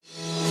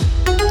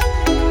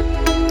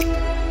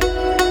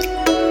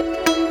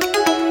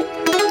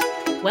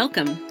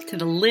Welcome to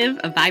the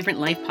Live a Vibrant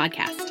Life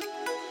podcast.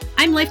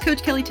 I'm Life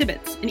Coach Kelly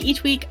Tibbetts, and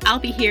each week I'll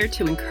be here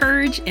to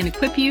encourage and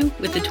equip you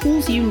with the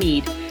tools you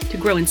need to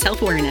grow in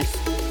self-awareness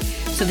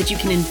so that you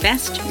can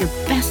invest your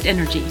best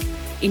energy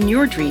in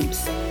your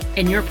dreams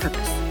and your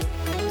purpose.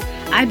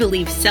 I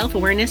believe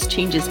self-awareness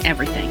changes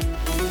everything.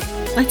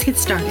 Let's get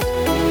started.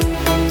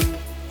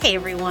 Hey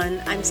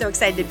everyone, I'm so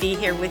excited to be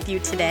here with you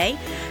today.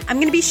 I'm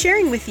going to be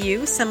sharing with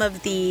you some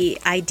of the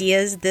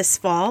ideas this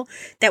fall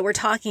that we're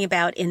talking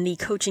about in the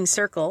coaching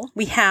circle.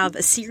 We have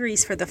a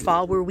series for the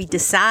fall where we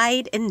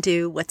decide and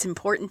do what's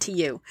important to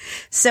you.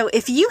 So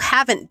if you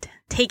haven't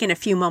taken a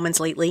few moments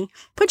lately,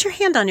 put your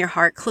hand on your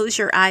heart, close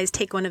your eyes,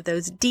 take one of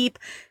those deep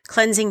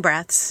cleansing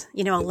breaths,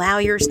 allow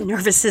your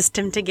nervous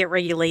system to get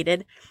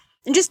regulated.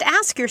 And just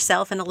ask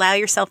yourself and allow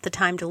yourself the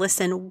time to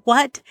listen.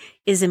 What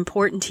is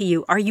important to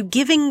you? Are you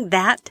giving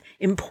that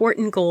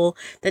important goal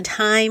the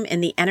time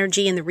and the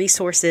energy and the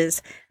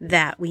resources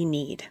that we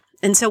need?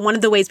 And so one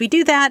of the ways we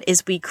do that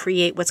is we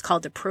create what's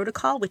called a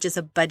protocol, which is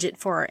a budget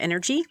for our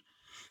energy.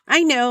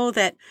 I know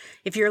that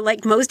if you're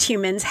like most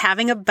humans,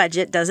 having a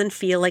budget doesn't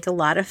feel like a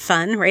lot of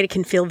fun, right? It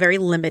can feel very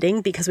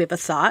limiting because we have a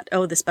thought,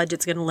 oh, this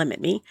budget's going to limit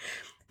me.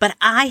 But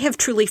I have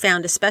truly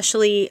found,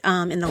 especially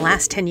in the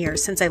last 10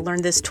 years since I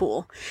learned this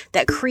tool,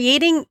 that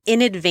creating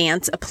in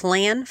advance a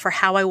plan for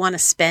how I want to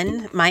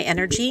spend my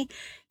energy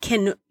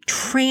can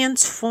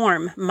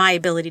transform my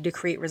ability to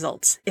create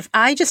results. If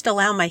I just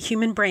allow my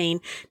human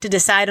brain to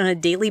decide on a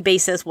daily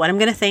basis what I'm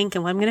going to think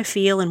and what I'm going to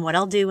feel and what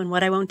I'll do and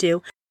what I won't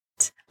do,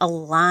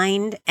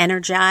 aligned,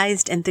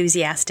 energized,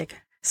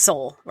 enthusiastic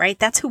soul, right?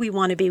 That's who we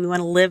want to be. We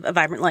want to live a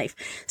vibrant life.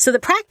 So the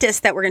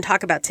practice that we're going to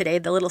talk about today,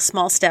 the little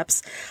small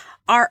steps,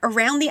 are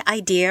around the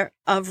idea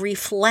of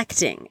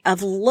reflecting,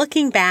 of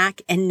looking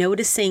back and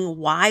noticing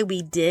why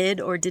we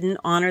did or didn't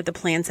honor the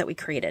plans that we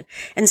created.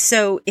 And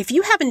so if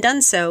you haven't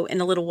done so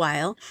in a little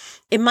while,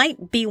 it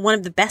might be one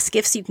of the best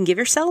gifts you can give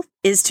yourself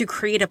is to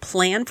create a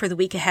plan for the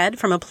week ahead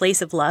from a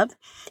place of love,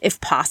 if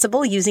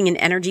possible, using an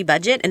energy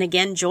budget. And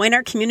again, join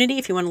our community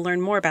if you want to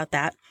learn more about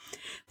that.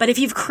 But if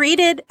you've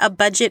created a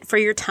budget for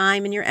your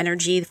time and your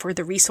energy, for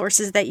the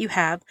resources that you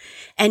have,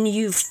 and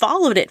you've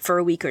followed it for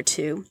a week or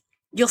two,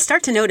 you'll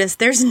start to notice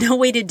there's no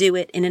way to do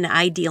it in an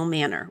ideal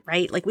manner,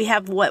 right? Like we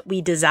have what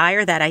we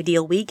desire, that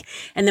ideal week,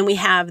 and then we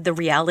have the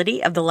reality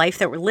of the life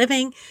that we're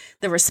living,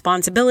 the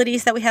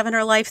responsibilities that we have in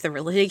our life, the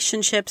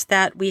relationships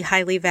that we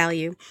highly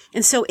value.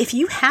 And so if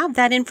you have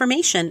that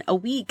information, a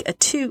week, a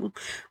 2,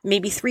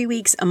 maybe 3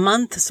 weeks, a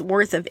month's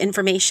worth of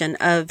information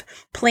of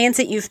plans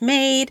that you've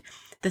made,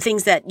 the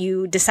things that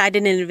you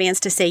decided in advance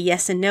to say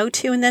yes and no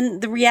to, and then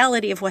the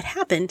reality of what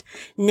happened,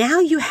 now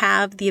you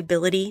have the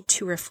ability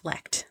to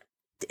reflect.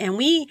 And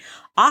we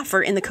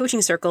offer in the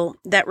coaching circle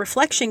that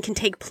reflection can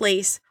take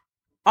place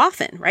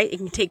often, right? It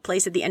can take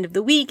place at the end of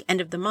the week,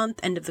 end of the month,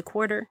 end of the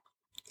quarter.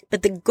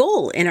 But the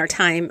goal in our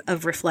time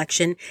of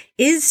reflection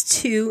is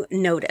to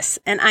notice.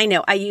 And I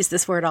know I use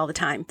this word all the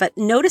time, but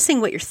noticing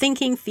what you're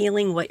thinking,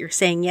 feeling, what you're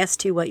saying yes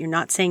to, what you're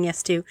not saying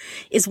yes to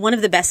is one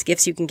of the best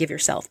gifts you can give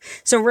yourself.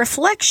 So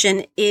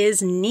reflection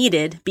is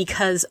needed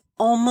because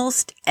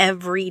almost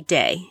every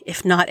day,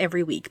 if not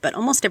every week, but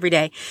almost every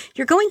day,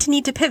 you're going to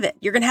need to pivot.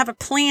 You're going to have a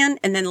plan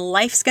and then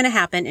life's going to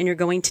happen and you're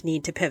going to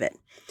need to pivot.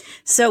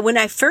 So when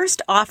I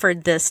first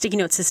offered the sticky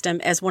note system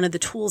as one of the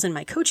tools in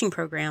my coaching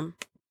program,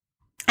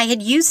 I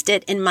had used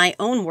it in my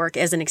own work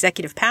as an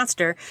executive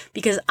pastor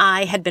because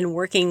I had been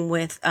working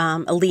with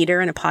a leader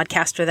and a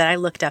podcaster that I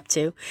looked up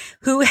to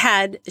who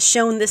had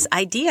shown this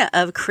idea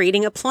of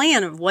creating a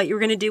plan of what you were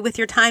going to do with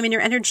your time and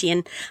your energy.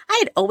 And I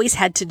had always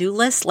had to-do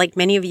lists. Like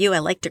many of you, I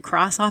like to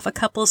cross off a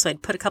couple. So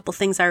I'd put a couple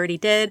things I already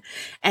did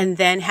and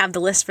then have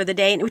the list for the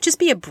day. And it would just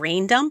be a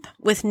brain dump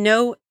with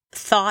no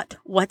thought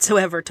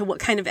whatsoever to what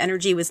kind of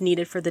energy was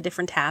needed for the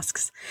different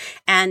tasks.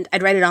 And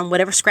I'd write it on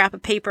whatever scrap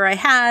of paper I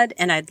had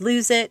and I'd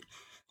lose it.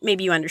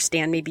 Maybe you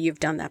understand, maybe you've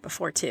done that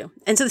before too.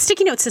 And so the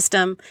sticky note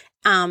system,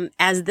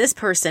 as this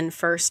person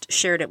first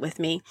shared it with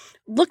me,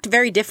 looked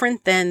very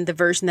different than the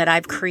version that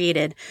I've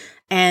created.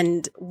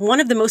 And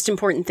one of the most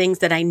important things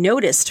that I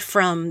noticed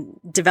from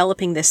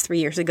developing this 3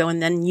 years ago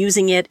and then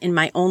using it in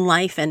my own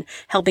life and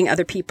helping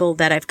other people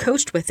that I've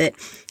coached with it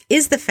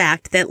is the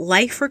fact that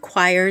life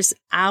requires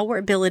our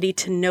ability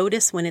to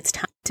notice when it's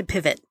time to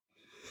pivot.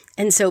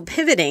 And so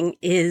pivoting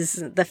is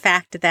the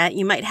fact that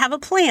you might have a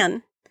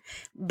plan,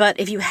 but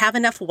if you have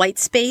enough white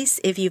space,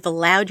 if you've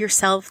allowed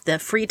yourself the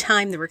free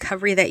time, the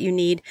recovery that you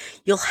need,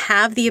 you'll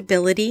have the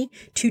ability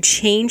to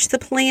change the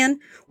plan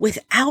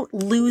without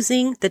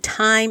losing the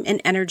time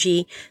and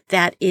energy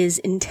that is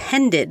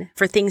intended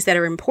for things that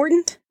are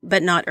important,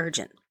 but not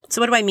urgent. So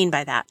what do I mean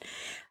by that?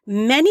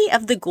 Many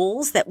of the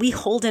goals that we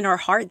hold in our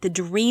heart, the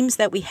dreams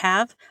that we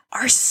have,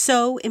 are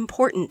so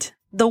important.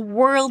 The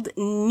world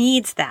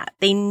needs that.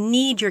 They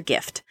need your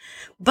gift.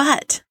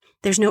 But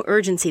there's no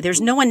urgency. There's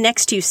no one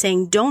next to you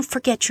saying, don't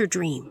forget your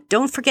dream.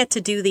 Don't forget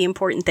to do the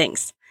important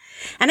things.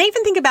 And I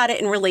even think about it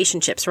in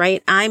relationships,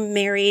 right? I'm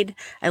married.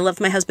 I love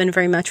my husband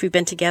very much. We've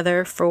been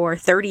together for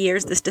 30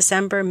 years this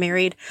December,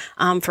 married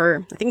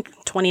for, I think,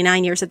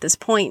 29 years at this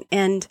point.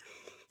 And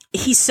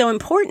he's so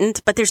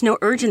important, but there's no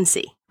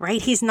urgency,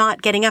 right? He's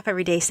not getting up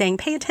every day saying,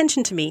 pay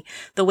attention to me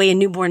the way a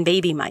newborn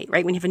baby might,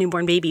 right? When you have a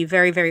newborn baby,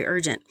 very, very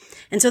urgent.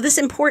 And so this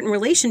important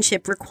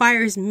relationship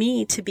requires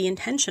me to be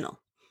intentional.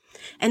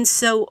 And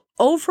so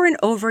over and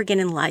over again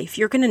in life,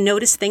 you're going to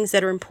notice things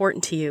that are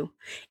important to you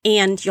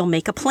and you'll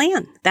make a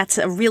plan. That's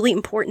a really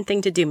important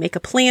thing to do. Make a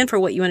plan for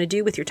what you want to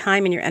do with your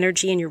time and your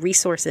energy and your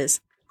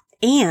resources.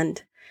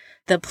 And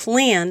the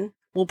plan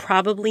will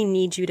probably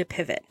need you to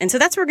pivot. And so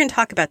that's what we're going to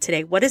talk about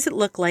today. What does it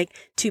look like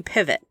to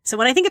pivot? So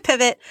when I think of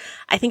pivot,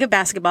 I think of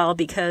basketball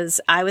because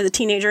I was a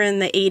teenager in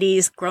the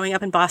 80s growing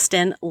up in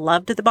Boston,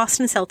 loved the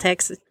Boston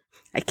Celtics.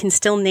 I can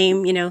still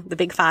name, the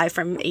big five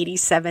from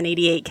 87,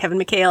 88, Kevin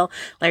McHale,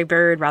 Larry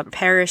Bird, Robert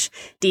Parrish,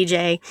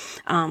 DJ,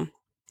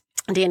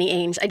 Danny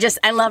Ainge.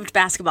 I loved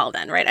basketball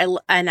then, right?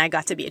 And I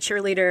got to be a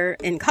cheerleader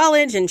in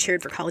college and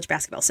cheered for college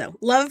basketball. So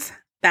love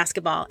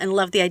basketball and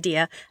love the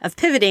idea of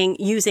pivoting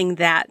using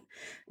that,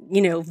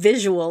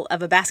 visual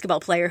of a basketball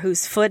player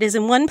whose foot is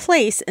in one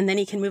place and then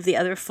he can move the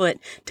other foot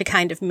to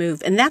kind of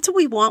move. And that's what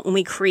we want when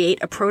we create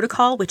a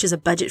protocol, which is a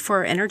budget for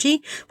our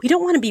energy. We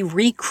don't want to be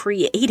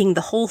recreating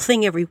the whole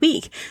thing every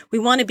week. We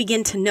want to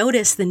begin to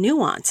notice the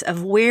nuance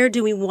of where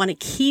do we want to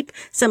keep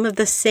some of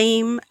the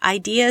same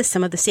ideas,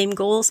 some of the same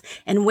goals,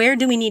 and where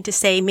do we need to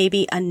say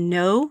maybe a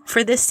no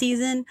for this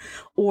season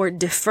or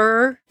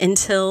defer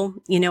until,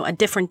 a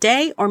different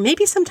day, or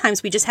maybe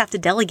sometimes we just have to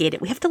delegate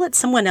it. We have to let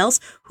someone else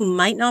who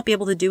might not be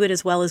able to do it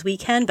as well as we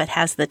can, but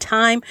has the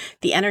time,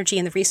 the energy,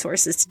 and the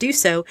resources to do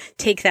so,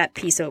 take that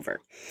piece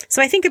over.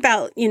 So I think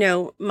about,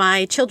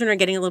 my children are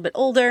getting a little bit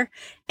older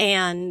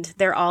and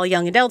they're all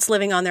young adults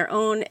living on their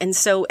own. And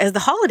so as the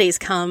holidays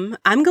come,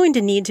 I'm going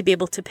to need to be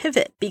able to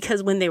pivot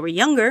because when they were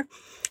younger,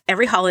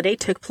 every holiday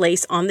took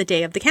place on the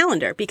day of the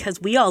calendar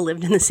because we all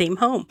lived in the same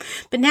home.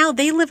 But now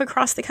they live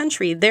across the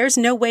country. There's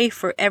no way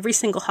for every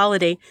single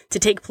holiday to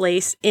take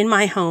place in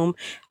my home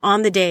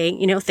on the day,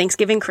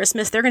 Thanksgiving,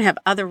 Christmas. They're going to have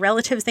other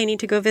relatives they need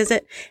to go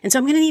visit. And so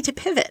I'm going to need to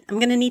pivot. I'm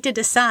going to need to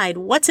decide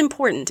what's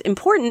important.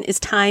 Important is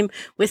time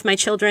with my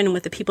children and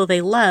with the people they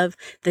love.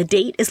 The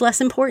date is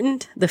less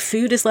important. The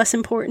food is less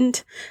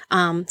important.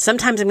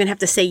 Sometimes I'm going to have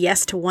to say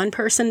yes to one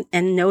person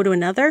and no to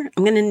another.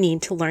 I'm going to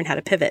need to learn how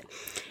to pivot.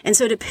 And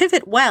so to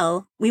pivot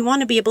well, we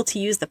want to be able to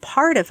use the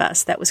part of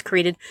us that was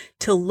created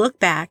to look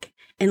back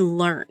and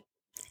learn.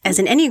 As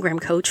an Enneagram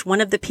coach,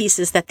 one of the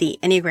pieces that the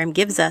Enneagram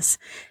gives us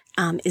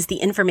is the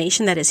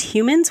information that as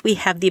humans, we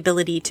have the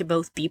ability to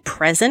both be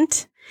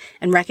present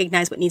and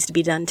recognize what needs to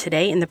be done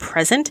today in the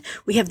present.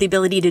 We have the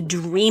ability to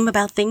dream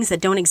about things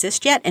that don't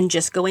exist yet and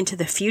just go into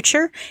the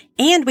future.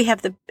 And we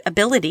have the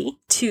ability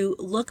to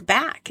look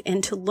back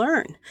and to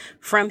learn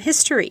from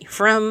history,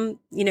 from,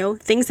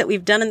 things that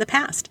we've done in the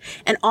past.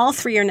 And all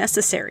three are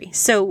necessary.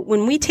 So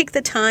when we take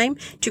the time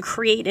to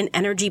create an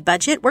energy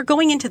budget, we're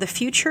going into the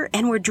future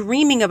and we're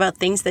dreaming about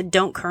things that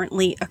don't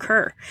currently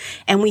occur.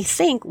 And we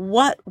think,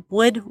 what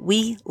would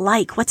we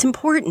like? What's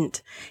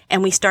important?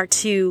 And we start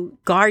to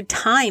guard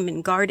time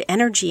and guard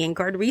energy and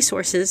guard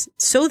resources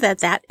so that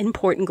that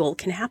important goal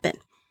can happen.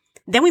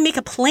 Then we make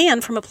a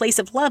plan from a place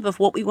of love of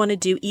what we want to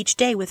do each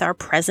day with our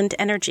present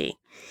energy.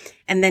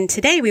 And then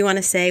today we want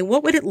to say,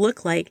 what would it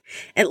look like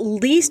at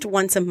least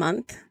once a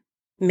month,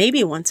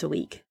 maybe once a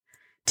week,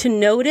 to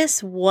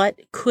notice what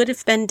could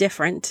have been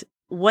different?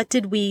 What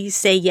did we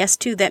say yes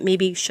to that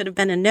maybe should have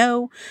been a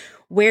no?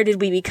 Where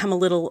did we become a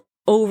little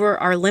over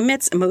our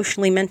limits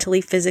emotionally,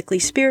 mentally, physically,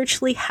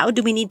 spiritually? How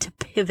do we need to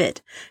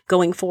pivot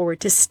going forward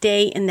to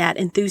stay in that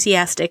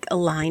enthusiastic,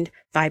 aligned,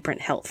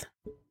 vibrant health?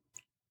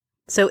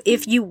 So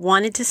if you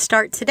wanted to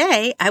start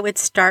today, I would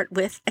start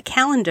with a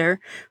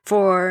calendar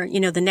for,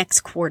 the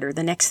next quarter,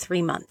 the next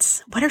 3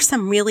 months. What are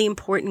some really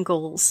important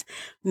goals?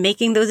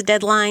 Making those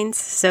deadlines.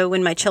 So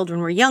when my children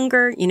were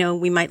younger,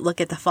 we might look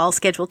at the fall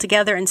schedule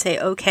together and say,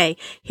 okay,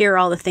 here are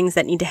all the things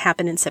that need to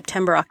happen in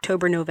September,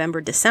 October,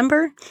 November,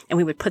 December. And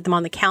we would put them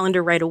on the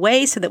calendar right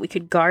away so that we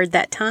could guard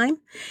that time.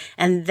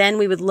 And then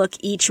we would look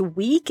each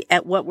week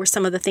at what were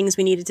some of the things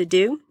we needed to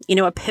do.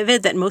 A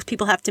pivot that most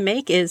people have to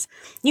make is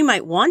you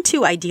might want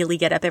to ideally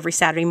get up every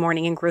Saturday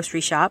morning and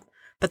grocery shop.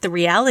 But the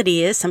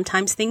reality is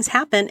sometimes things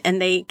happen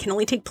and they can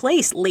only take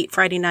place late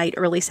Friday night,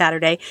 early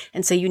Saturday.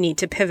 And so you need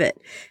to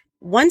pivot.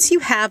 Once you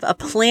have a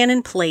plan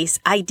in place,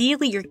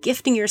 ideally you're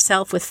gifting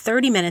yourself with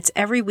 30 minutes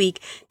every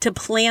week to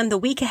plan the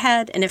week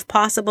ahead and if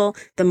possible,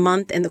 the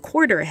month and the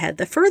quarter ahead.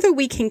 The further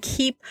we can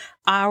keep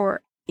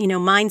our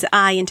mind's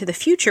eye into the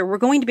future, we're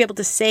going to be able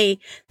to say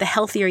the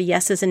healthier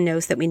yeses and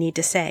nos that we need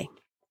to say.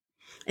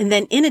 And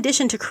then in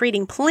addition to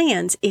creating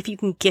plans, if you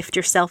can gift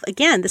yourself,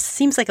 again, this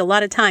seems like a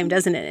lot of time,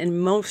 doesn't it?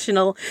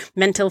 Emotional,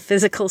 mental,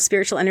 physical,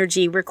 spiritual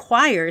energy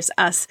requires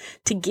us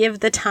to give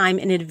the time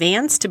in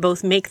advance to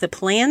both make the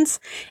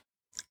plans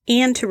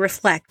and to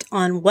reflect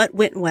on what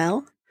went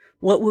well,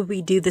 what would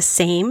we do the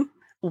same,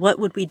 what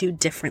would we do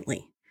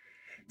differently.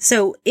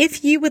 So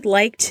if you would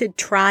like to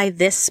try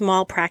this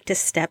small practice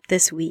step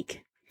this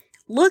week,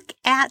 look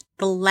at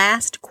the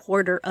last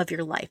quarter of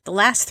your life, the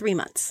last 3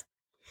 months.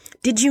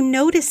 Did you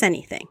notice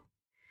anything?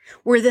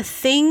 Were the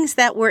things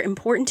that were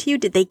important to you,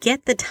 did they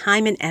get the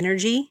time and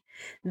energy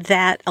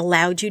that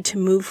allowed you to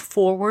move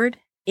forward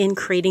in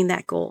creating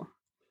that goal.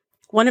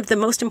 One of the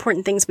most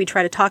important things we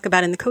try to talk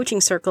about in the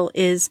coaching circle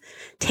is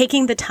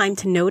taking the time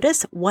to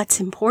notice what's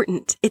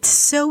important. It's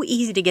so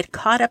easy to get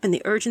caught up in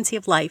the urgency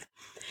of life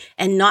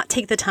and not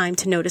take the time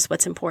to notice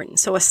what's important.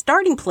 So a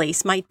starting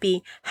place might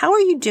be, how are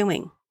you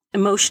doing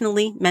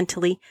emotionally,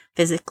 mentally,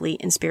 physically,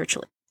 and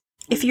spiritually?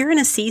 If you're in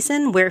a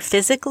season where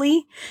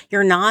physically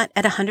you're not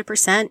at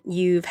 100%,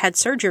 you've had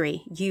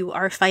surgery, you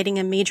are fighting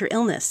a major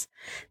illness,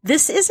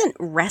 this isn't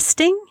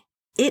resting.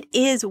 It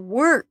is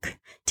work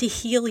to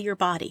heal your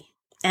body.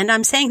 And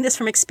I'm saying this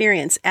from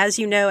experience. As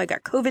you know, I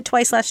got COVID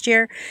twice last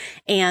year,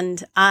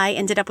 and I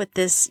ended up with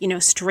this,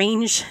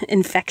 strange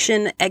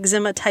infection,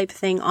 eczema type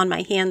thing on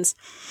my hands.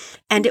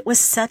 And it was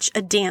such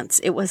a dance.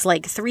 It was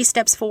like 3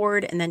 steps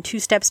forward and then 2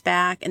 steps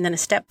back and then a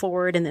step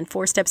forward and then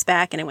 4 steps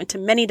back. And I went to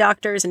many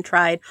doctors and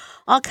tried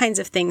all kinds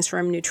of things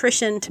from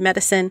nutrition to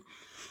medicine.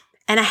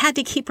 And I had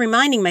to keep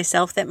reminding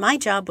myself that my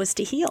job was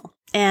to heal.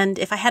 And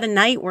if I had a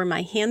night where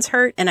my hands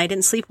hurt and I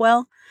didn't sleep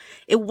well,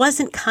 it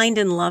wasn't kind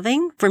and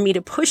loving for me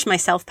to push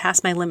myself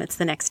past my limits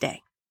the next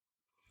day.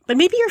 But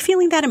maybe you're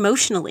feeling that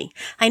emotionally.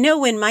 I know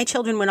when my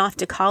children went off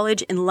to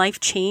college and life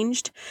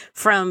changed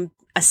from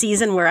a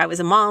season where I was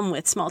a mom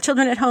with small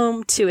children at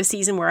home to a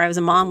season where I was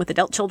a mom with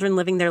adult children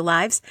living their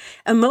lives.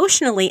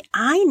 Emotionally,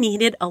 I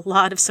needed a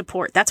lot of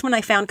support. That's when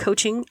I found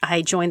coaching.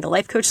 I joined the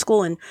Life Coach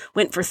School and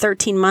went for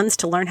 13 months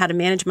to learn how to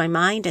manage my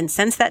mind. And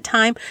since that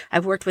time,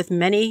 I've worked with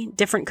many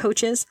different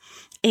coaches.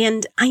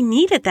 And I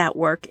needed that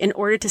work in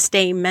order to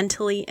stay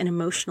mentally and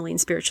emotionally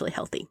and spiritually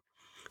healthy.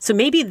 So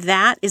maybe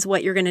that is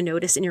what you're going to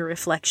notice in your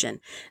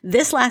reflection.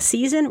 This last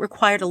season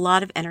required a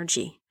lot of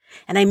energy.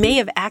 And I may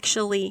have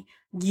actually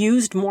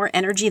used more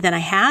energy than I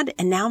had.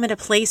 And now I'm at a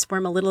place where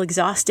I'm a little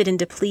exhausted and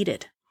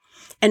depleted.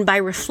 And by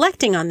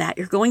reflecting on that,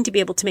 you're going to be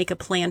able to make a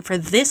plan for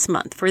this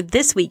month, for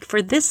this week,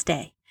 for this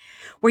day,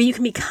 where you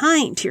can be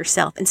kind to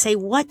yourself and say,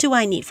 what do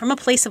I need? From a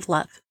place of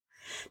love,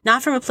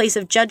 not from a place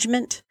of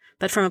judgment,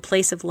 but from a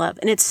place of love.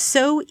 And it's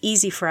so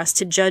easy for us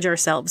to judge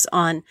ourselves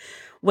on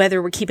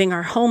whether we're keeping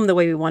our home the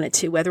way we want it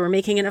to, whether we're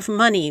making enough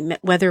money,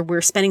 whether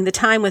we're spending the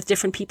time with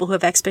different people who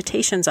have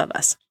expectations of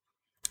us.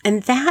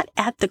 And that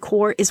at the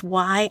core is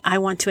why I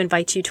want to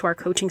invite you to our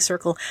coaching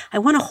circle. I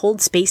want to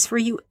hold space for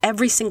you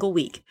every single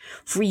week,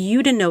 for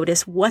you to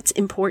notice what's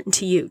important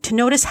to you, to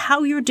notice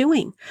how you're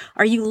doing.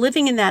 Are you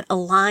living in that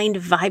aligned,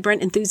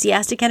 vibrant,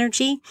 enthusiastic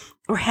energy?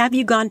 Or have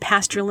you gone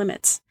past your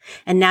limits?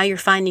 And now you're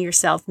finding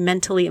yourself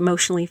mentally,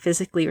 emotionally,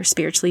 physically, or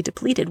spiritually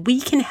depleted. We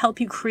can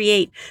help you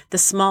create the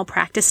small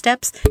practice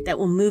steps that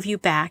will move you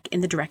back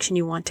in the direction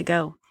you want to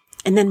go.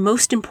 And then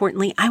most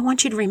importantly, I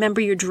want you to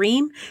remember your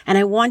dream and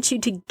I want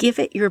you to give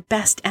it your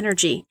best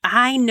energy.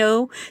 I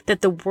know that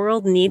the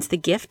world needs the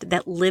gift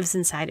that lives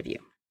inside of you.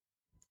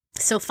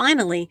 So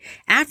finally,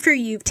 after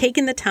you've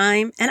taken the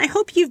time, and I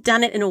hope you've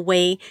done it in a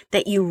way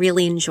that you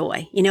really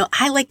enjoy.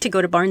 I like to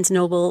go to Barnes &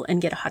 Noble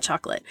and get a hot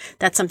chocolate.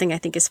 That's something I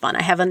think is fun.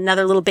 I have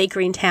another little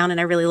bakery in town and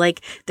I really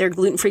like their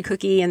gluten-free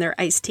cookie and their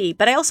iced tea.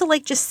 But I also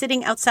like just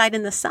sitting outside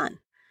in the sun.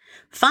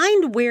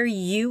 Find where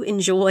you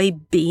enjoy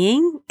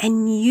being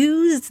and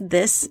use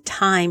this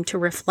time to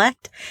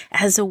reflect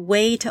as a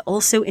way to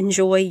also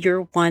enjoy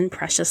your one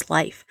precious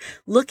life.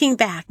 Looking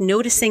back,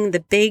 noticing the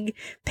big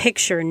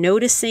picture,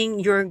 noticing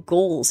your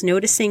goals,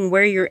 noticing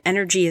where your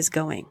energy is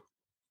going,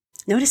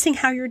 noticing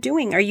how you're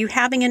doing. Are you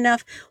having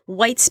enough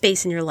white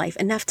space in your life,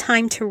 enough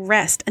time to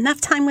rest, enough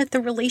time with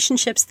the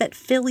relationships that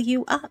fill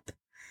you up?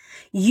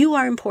 You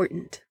are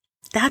important.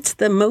 That's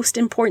the most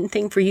important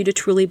thing for you to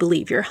truly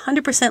believe. You're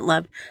 100%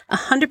 loved,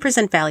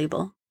 100%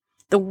 valuable.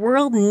 The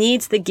world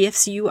needs the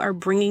gifts you are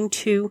bringing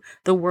to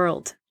the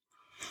world.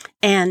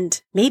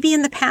 And maybe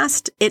in the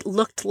past, it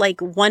looked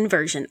like one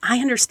version. I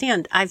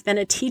understand. I've been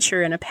a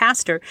teacher and a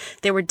pastor.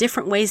 There were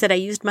different ways that I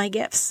used my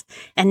gifts.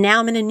 And now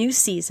I'm in a new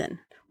season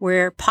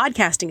where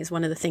podcasting is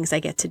one of the things I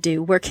get to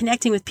do, where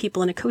connecting with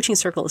people in a coaching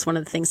circle is one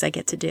of the things I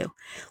get to do.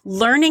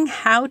 Learning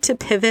how to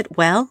pivot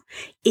well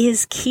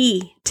is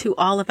key to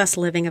all of us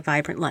living a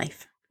vibrant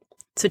life.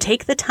 So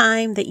take the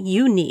time that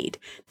you need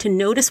to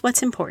notice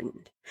what's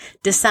important.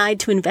 Decide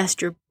to invest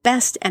your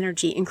best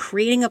energy in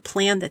creating a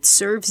plan that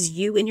serves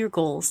you and your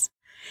goals.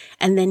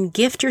 And then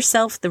gift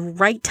yourself the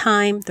right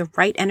time, the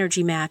right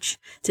energy match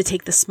to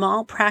take the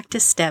small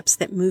practice steps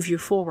that move you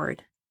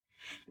forward.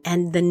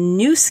 And the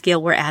new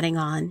skill we're adding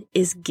on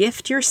is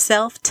gift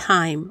yourself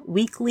time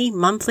weekly,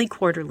 monthly,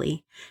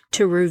 quarterly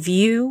to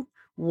review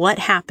what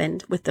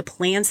happened with the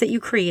plans that you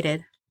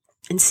created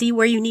and see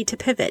where you need to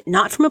pivot,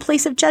 not from a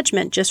place of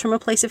judgment, just from a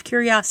place of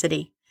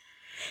curiosity.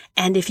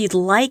 And if you'd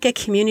like a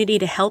community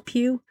to help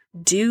you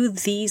do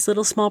these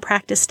little small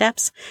practice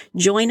steps,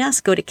 join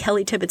us. Go to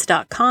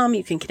kellytibbets.com.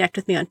 You can connect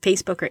with me on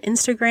Facebook or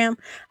Instagram.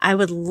 I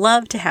would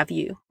love to have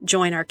you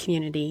join our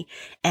community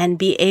and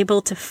be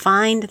able to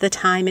find the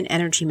time and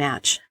energy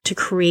match to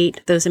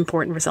create those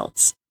important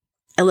results.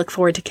 I look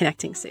forward to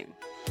connecting soon.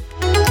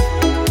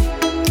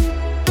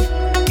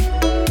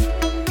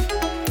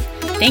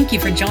 Thank you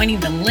for joining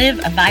the Live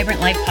a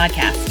Vibrant Life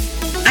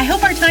podcast. I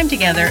hope our time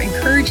together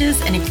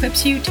encourages and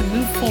equips you to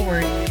move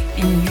forward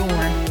in your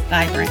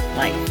vibrant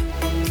life.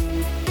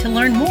 To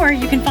learn more,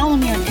 you can follow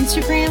me on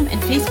Instagram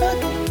and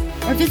Facebook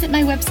or visit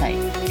my website,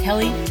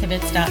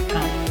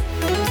 kellytibbets.com.